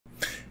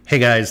Hey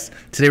guys,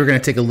 today we're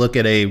going to take a look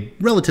at a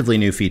relatively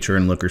new feature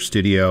in Looker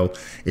Studio.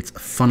 It's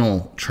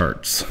funnel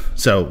charts.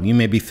 So you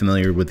may be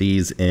familiar with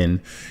these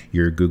in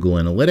your Google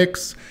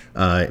Analytics.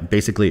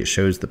 Basically, it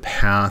shows the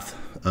path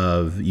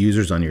of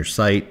users on your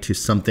site to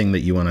something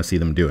that you want to see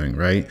them doing,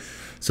 right?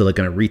 So like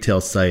on a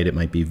retail site, it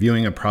might be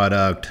viewing a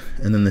product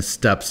and then the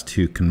steps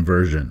to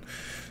conversion.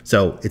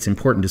 So it's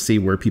important to see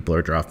where people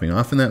are dropping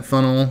off in that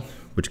funnel,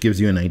 which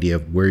gives you an idea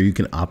of where you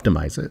can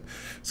optimize it.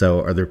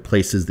 So are there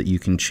places that you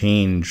can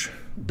change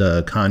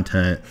the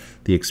content,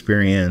 the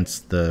experience,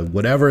 the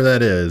whatever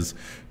that is,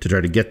 to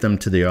try to get them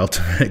to the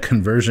ultimate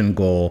conversion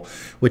goal,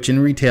 which in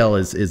retail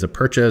is a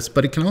purchase,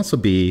 but it can also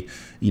be,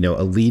 you know,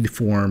 a lead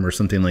form or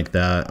something like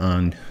that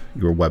on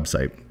your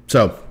website.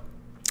 So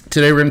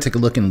today we're going to take a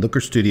look in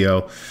Looker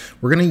Studio.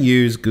 We're going to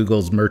use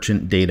Google's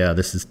merchant data.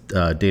 This is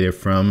data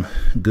from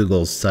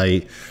Google's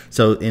site.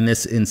 So in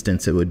this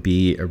instance, it would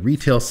be a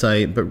retail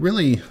site, but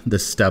really the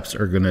steps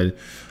are going to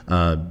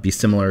be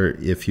similar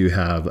if you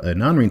have a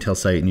non-retail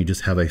site and you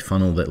just have a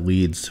funnel that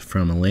leads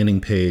from a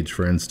landing page,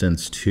 for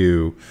instance,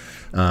 to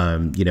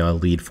you know, a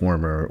lead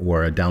form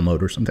or a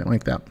download or something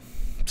like that.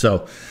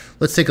 So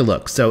let's take a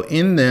look. So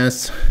in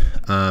this,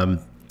 we're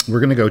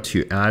going to go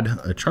to add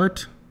a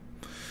chart.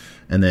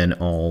 And then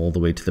all the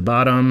way to the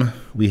bottom,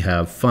 we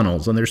have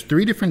funnels. And there's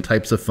 3 different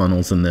types of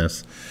funnels in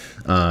this.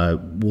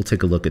 We'll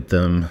take a look at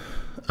them,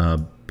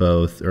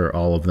 both or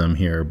all of them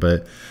here,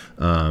 but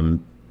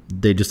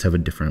they just have a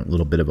different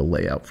little bit of a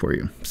layout for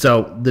you.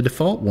 So the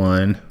default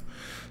one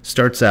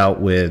starts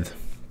out with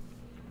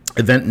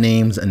event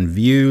names and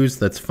views.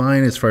 That's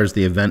fine as far as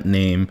the event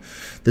name.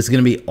 This is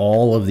going to be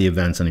all of the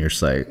events on your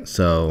site.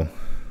 So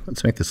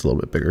let's make this a little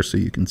bit bigger so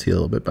you can see a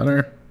little bit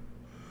better.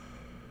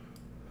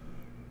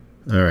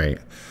 All right,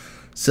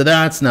 so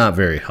that's not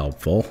very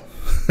helpful.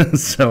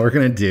 So we're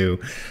going to do,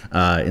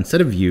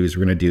 instead of views,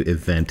 we're going to do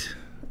event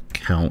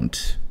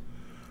count.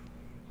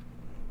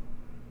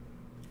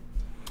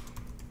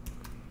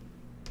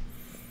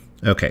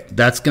 Okay,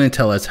 that's going to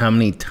tell us how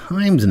many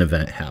times an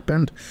event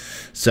happened.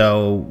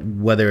 So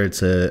whether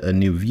it's a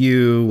new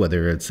view,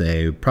 whether it's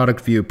a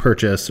product view,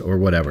 purchase, or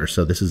whatever.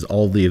 So this is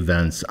all the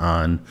events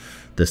on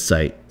the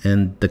site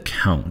and the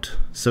count.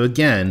 So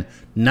again,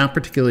 not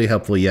particularly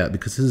helpful yet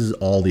because this is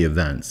all the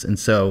events. And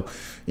so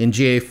in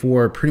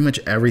GA4, pretty much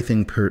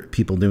everything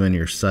people do on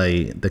your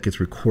site that gets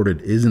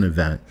recorded is an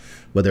event,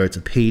 whether it's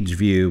a page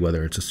view,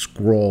 whether it's a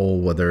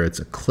scroll, whether it's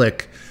a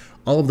click,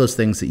 all of those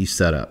things that you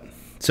set up.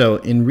 So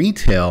in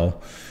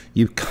retail,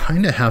 you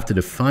kind of have to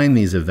define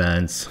these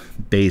events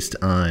based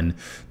on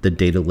the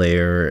data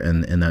layer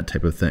and that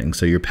type of thing.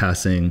 So you're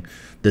passing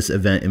this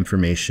event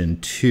information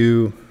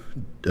to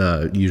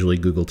usually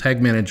Google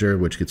Tag Manager,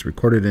 which gets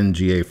recorded in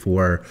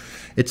GA4.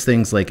 It's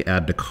things like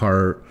add to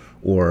cart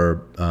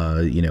or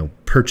you know,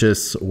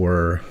 purchase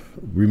or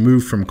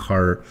remove from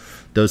cart,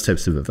 those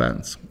types of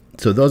events.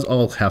 So those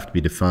all have to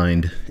be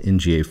defined in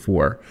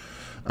GA4.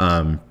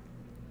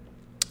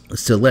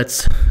 So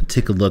let's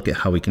take a look at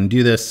how we can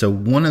do this. So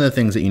one of the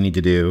things that you need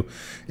to do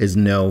is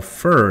know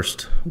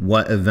first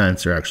what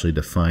events are actually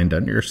defined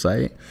on your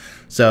site.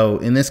 So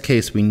in this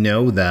case, we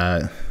know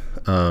that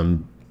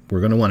we're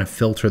going to want to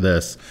filter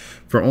this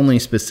for only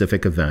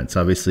specific events.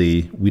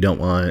 Obviously, we don't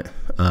want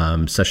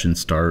session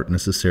start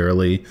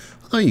necessarily,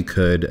 although you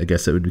could. I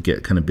guess it would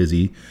get kind of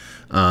busy.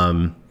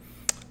 You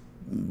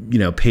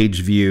know,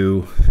 page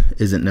view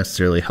isn't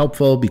necessarily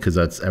helpful because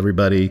that's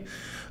everybody.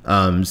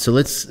 So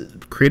let's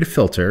create a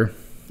filter,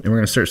 and we're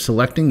going to start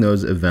selecting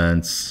those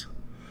events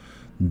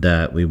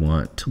that we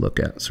want to look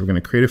at. So we're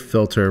going to create a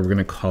filter. We're going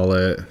to call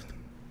it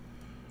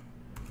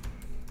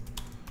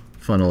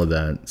funnel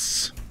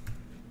events.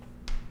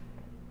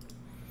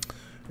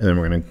 And then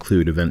we're going to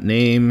include event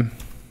name.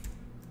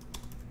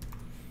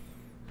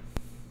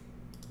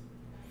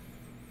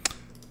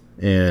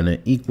 And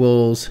it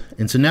equals.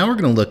 And so now we're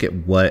going to look at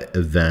what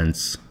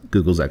events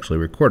Google's actually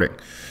recording.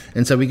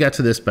 And so we got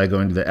to this by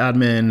going to the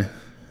admin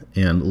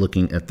and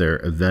looking at their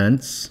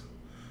events.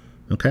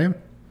 Okay.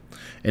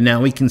 And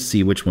now we can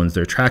see which ones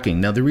they're tracking.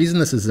 Now, the reason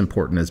this is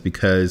important is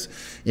because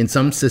in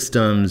some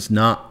systems,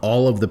 not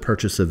all of the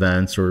purchase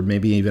events, or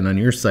maybe even on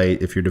your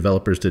site, if your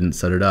developers didn't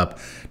set it up,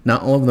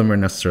 not all of them are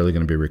necessarily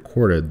going to be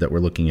recorded that we're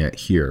looking at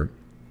here.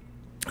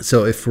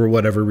 So if for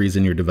whatever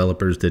reason your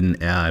developers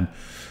didn't add,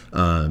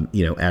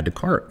 you know, add to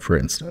cart, for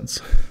instance,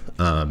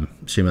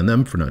 shame on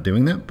them for not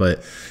doing that. But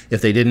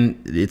if they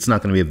didn't, it's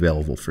not going to be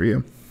available for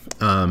you.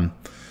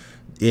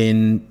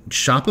 In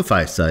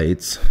Shopify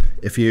sites,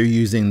 if you're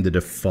using the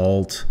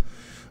default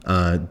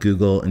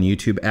Google and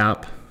YouTube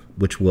app,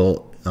 which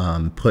will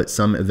put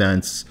some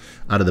events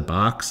out of the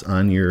box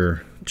on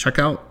your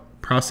checkout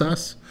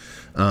process,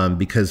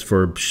 because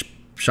for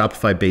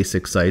Shopify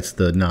basic sites,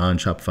 the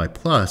non-Shopify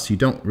Plus, you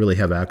don't really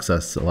have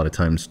access a lot of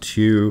times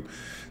to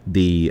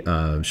the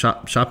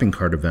shopping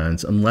cart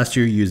events unless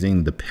you're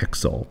using the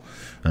Pixel.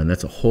 And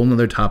that's a whole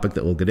nother topic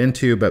that we'll get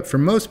into. But for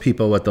most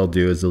people, what they'll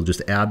do is they'll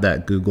just add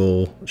that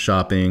Google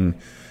shopping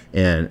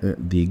and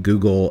the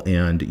Google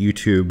and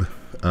YouTube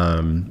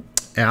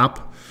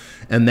app,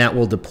 and that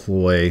will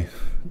deploy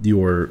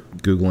your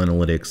Google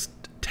Analytics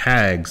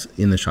tags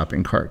in the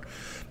shopping cart,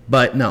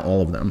 but not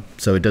all of them.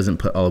 So it doesn't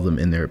put all of them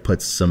in there. It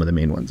puts some of the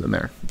main ones in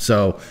there.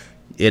 So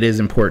it is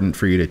important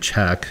for you to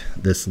check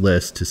this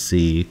list to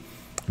see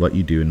what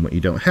you do and what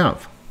you don't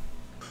have.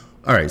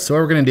 All right, so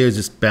what we're gonna do is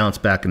just bounce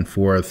back and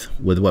forth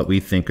with what we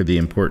think are the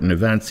important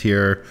events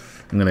here.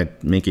 I'm gonna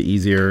make it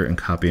easier and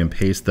copy and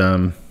paste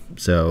them.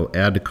 So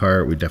add to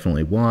cart, we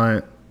definitely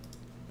want.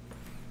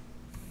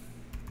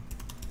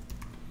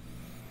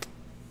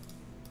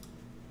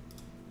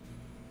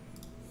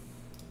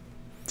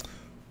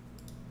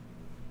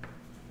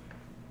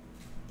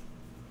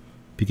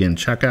 Begin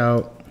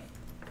checkout.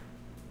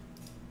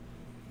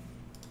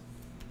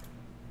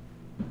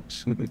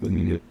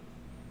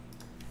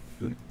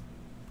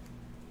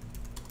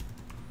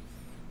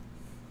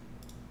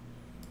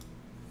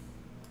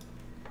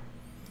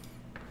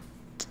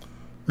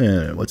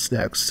 And what's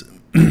next?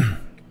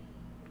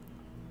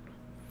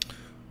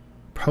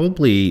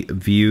 Probably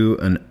view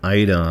an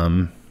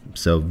item.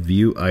 So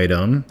view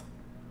item.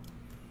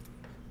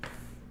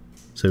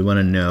 So we want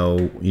to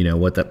know,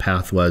 what that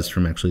path was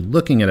from actually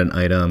looking at an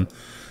item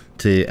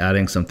to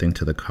adding something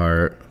to the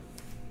cart.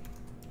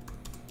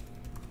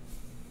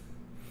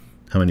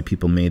 How many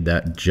people made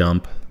that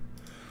jump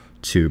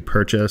to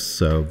purchase?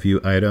 So view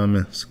item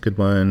is a good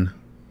one.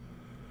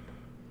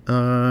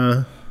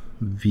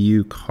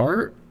 View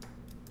cart,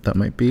 that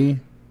might be.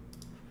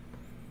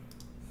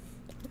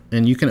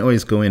 And you can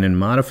always go in and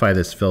modify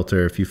this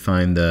filter if you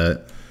find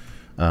that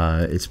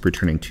it's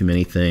returning too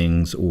many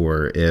things,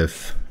 or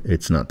if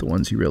it's not the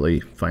ones you really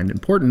find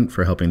important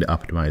for helping to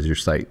optimize your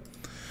site.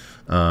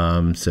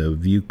 So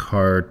view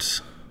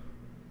cart.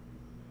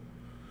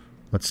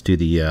 Let's do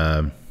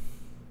the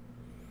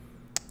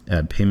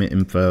add payment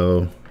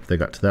info. If they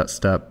got to that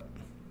step.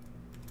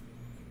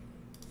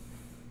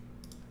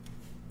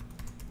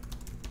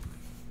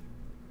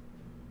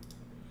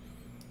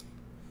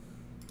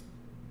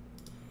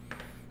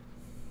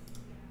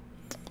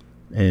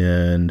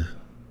 And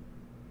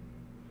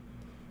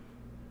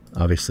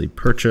obviously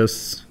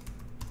purchase.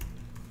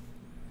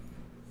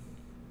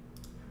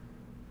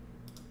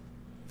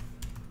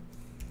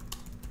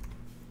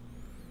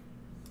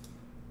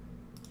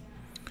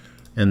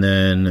 And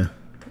then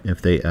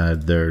if they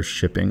add their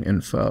shipping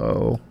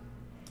info.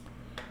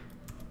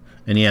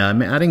 And yeah,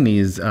 I'm adding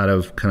these kind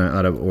of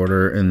out of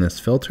order in this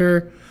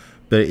filter,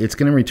 but it's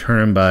going to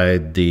return by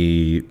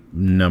the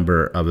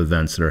number of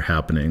events that are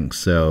happening.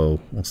 So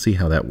we'll see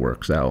how that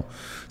works out.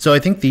 So I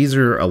think these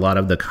are a lot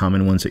of the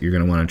common ones that you're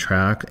going to want to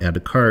track. Add to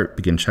cart,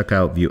 begin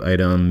checkout, view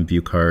item,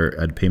 view cart,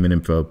 add payment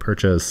info,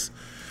 purchase.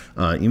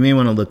 You may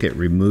want to look at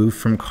remove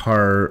from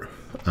cart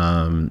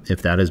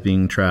if that is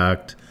being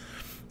tracked.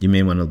 You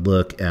may want to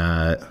look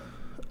at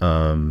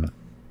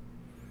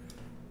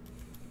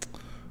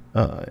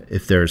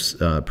if there's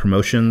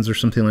promotions or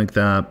something like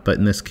that. But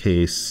in this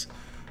case,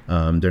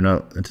 they're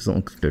not. It doesn't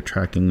look like they're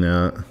tracking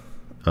that,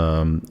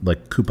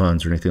 like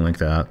coupons or anything like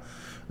that.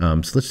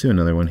 So let's do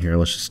another one here.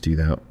 Let's just do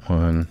that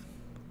one.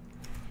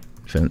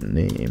 Event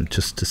name,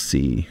 just to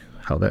see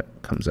how that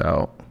comes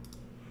out.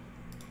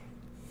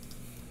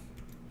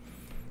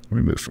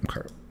 Remove from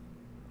cart.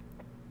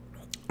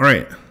 All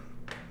right.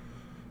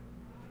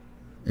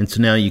 And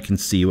so now you can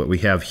see what we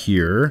have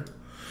here,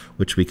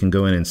 which we can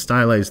go in and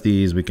stylize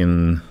these. We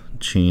can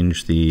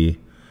change the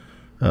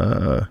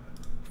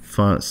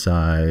font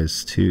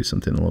size to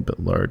something a little bit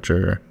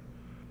larger.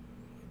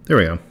 There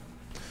we go.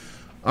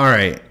 All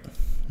right.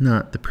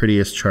 Not the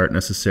prettiest chart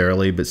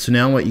necessarily, but so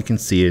now what you can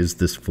see is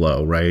this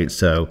flow, right?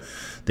 So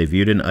they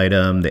viewed an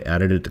item, they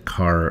added it to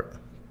cart,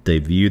 they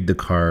viewed the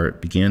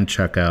cart, began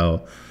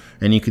checkout,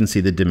 and you can see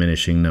the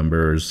diminishing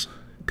numbers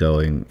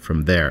going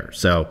from there.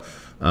 So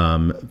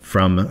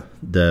from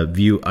the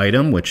view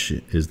item, which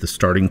is the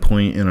starting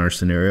point in our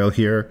scenario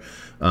here,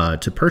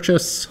 to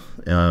purchase,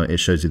 it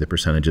shows you the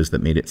percentages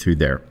that made it through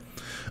there.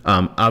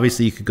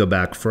 Obviously, you could go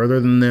back further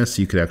than this.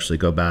 You could actually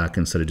go back,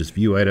 instead of just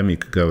view item, you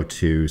could go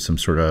to some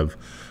sort of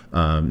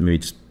maybe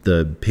just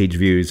the page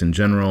views in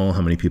general,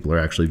 how many people are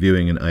actually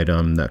viewing an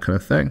item, that kind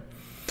of thing.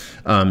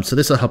 So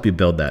this will help you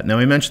build that. Now,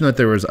 I mentioned that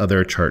there was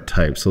other chart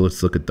types, so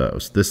let's look at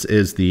those. This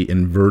is the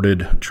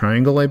inverted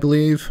triangle, I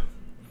believe.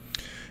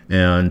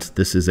 And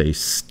this is a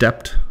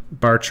stepped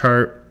bar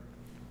chart.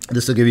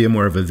 This will give you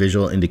more of a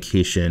visual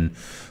indication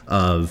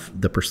of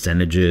the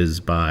percentages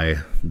by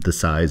the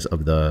size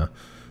of the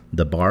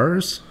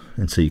bars.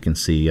 And so you can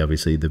see,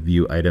 obviously, the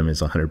view item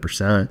is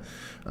 100%,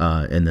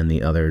 and then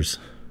the others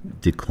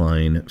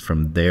decline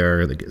from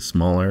there. They get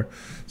smaller.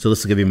 So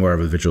this will give you more of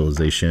a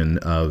visualization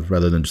of,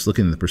 rather than just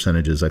looking at the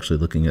percentages, actually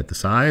looking at the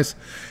size.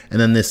 And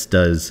then this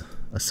does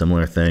a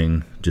similar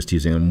thing, just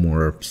using a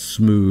more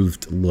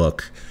smoothed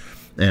look.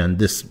 And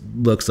this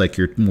looks like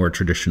your more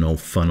traditional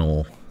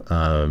funnel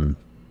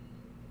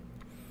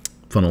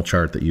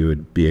chart that you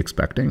would be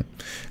expecting.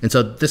 And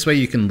so this way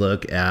you can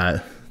look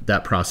at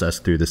that process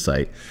through the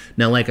site.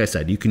 Now, like I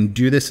said, you can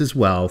do this as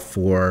well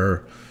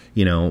for,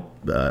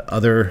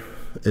 other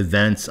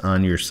events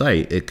on your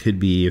site. It could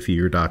be if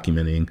you're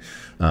documenting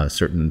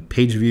certain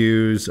page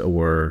views,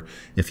 or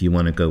if you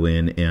want to go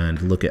in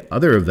and look at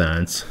other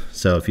events.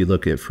 So if you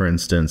look at, for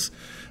instance,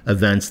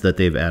 events that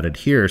they've added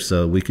here,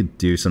 so we could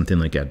do something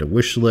like add to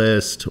wish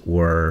list,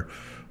 or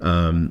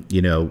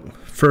you know,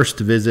 first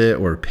visit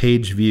or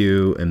page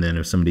view, and then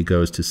if somebody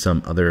goes to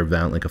some other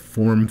event like a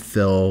form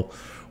fill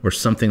or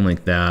something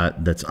like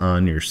that that's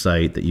on your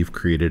site that you've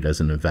created as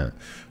an event.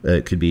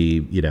 It could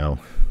be, you know,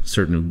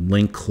 certain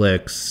link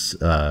clicks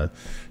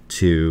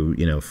to,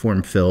 you know,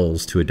 form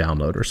fills to a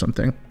download or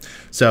something.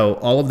 So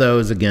all of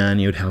those, again,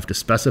 you would have to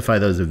specify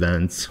those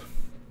events,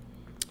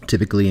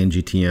 typically in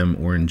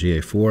GTM or in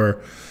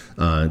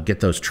GA4,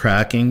 get those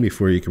tracking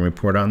before you can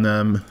report on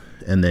them,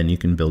 and then you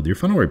can build your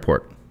funnel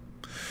report.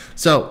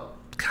 So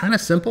kind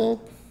of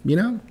simple, you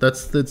know,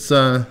 it's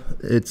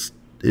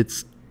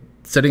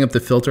setting up the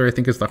filter, I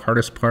think, is the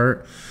hardest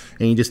part,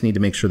 and you just need to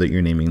make sure that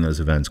you're naming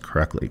those events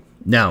correctly.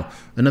 Now,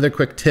 another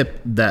quick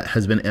tip that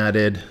has been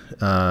added,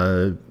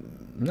 I'm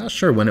not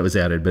sure when it was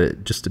added, but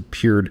it just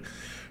appeared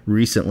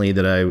recently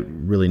that I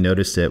really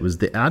noticed it, was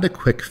the add a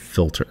quick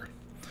filter.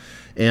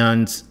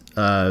 And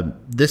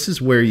this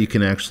is where you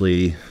can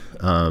actually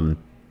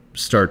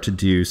start to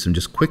do some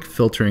just quick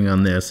filtering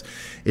on this.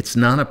 It's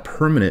not a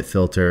permanent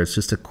filter, it's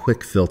just a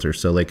quick filter.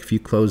 So like if you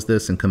close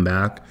this and come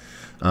back,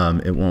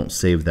 it won't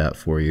save that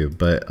for you,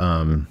 but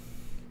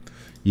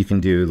you can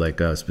do like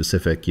a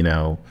specific, you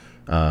know,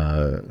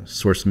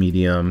 source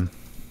medium.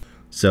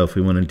 So if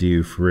we want to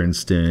do, for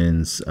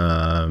instance,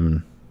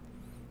 to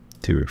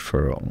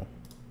referral.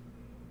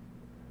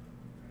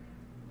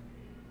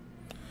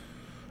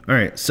 All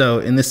right, so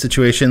in this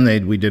situation,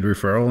 we did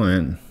referral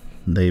and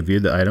they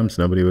viewed the items.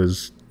 Nobody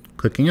was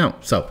clicking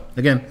out. So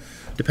again,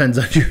 depends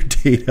on your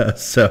data.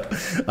 So,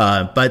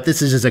 but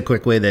this is just a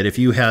quick way that if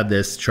you had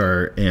this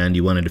chart and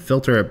you wanted to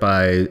filter it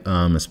by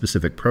a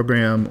specific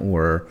program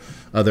or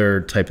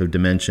other type of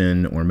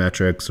dimension or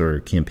metrics or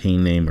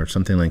campaign name or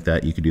something like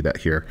that, you could do that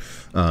here.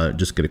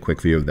 Just get a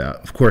quick view of that.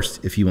 Of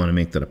course, if you want to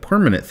make that a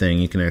permanent thing,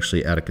 you can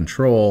actually add a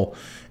control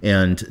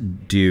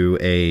and do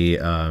a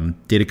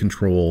data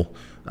control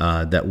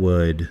that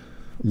would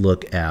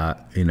look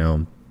at, you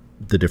know,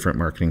 the different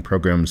marketing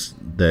programs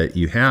that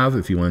you have.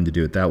 If you wanted to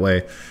do it that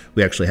way,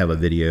 we actually have a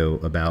video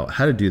about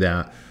how to do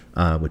that,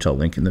 which I'll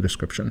link in the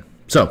description.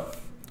 So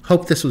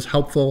hope this was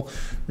helpful.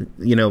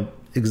 You know,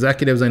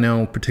 executives I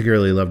know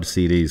particularly love to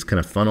see these kind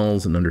of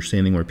funnels and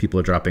understanding where people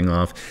are dropping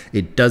off.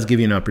 It does give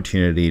you an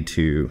opportunity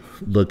to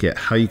look at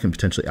how you can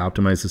potentially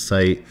optimize the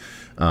site.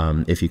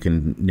 If you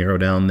can narrow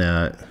down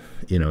that,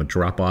 you know,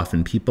 drop off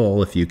in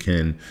people, if you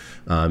can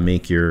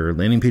make your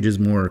landing pages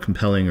more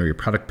compelling or your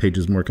product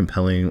pages more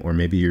compelling, or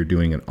maybe you're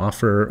doing an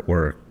offer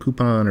or a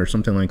coupon or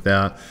something like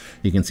that,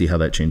 you can see how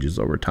that changes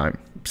over time.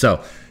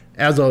 So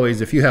as always,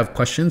 if you have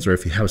questions or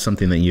if you have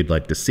something that you'd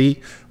like to see,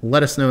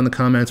 let us know in the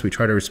comments. We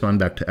try to respond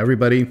back to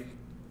everybody.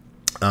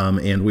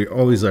 And we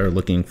always are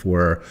looking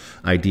for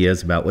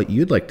ideas about what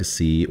you'd like to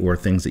see or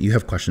things that you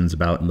have questions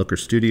about in Looker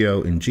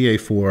Studio, in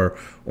GA4,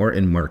 or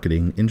in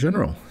marketing in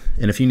general.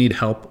 And if you need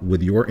help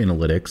with your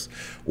analytics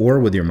or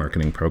with your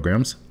marketing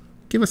programs,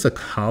 give us a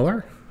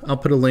holler. I'll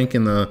put a link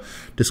in the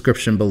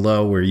description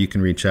below where you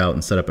can reach out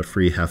and set up a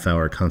free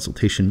half-hour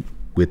consultation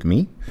with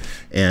me,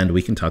 and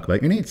we can talk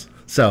about your needs.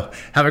 So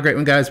have a great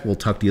one, guys. We'll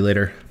talk to you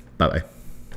later. Bye-bye.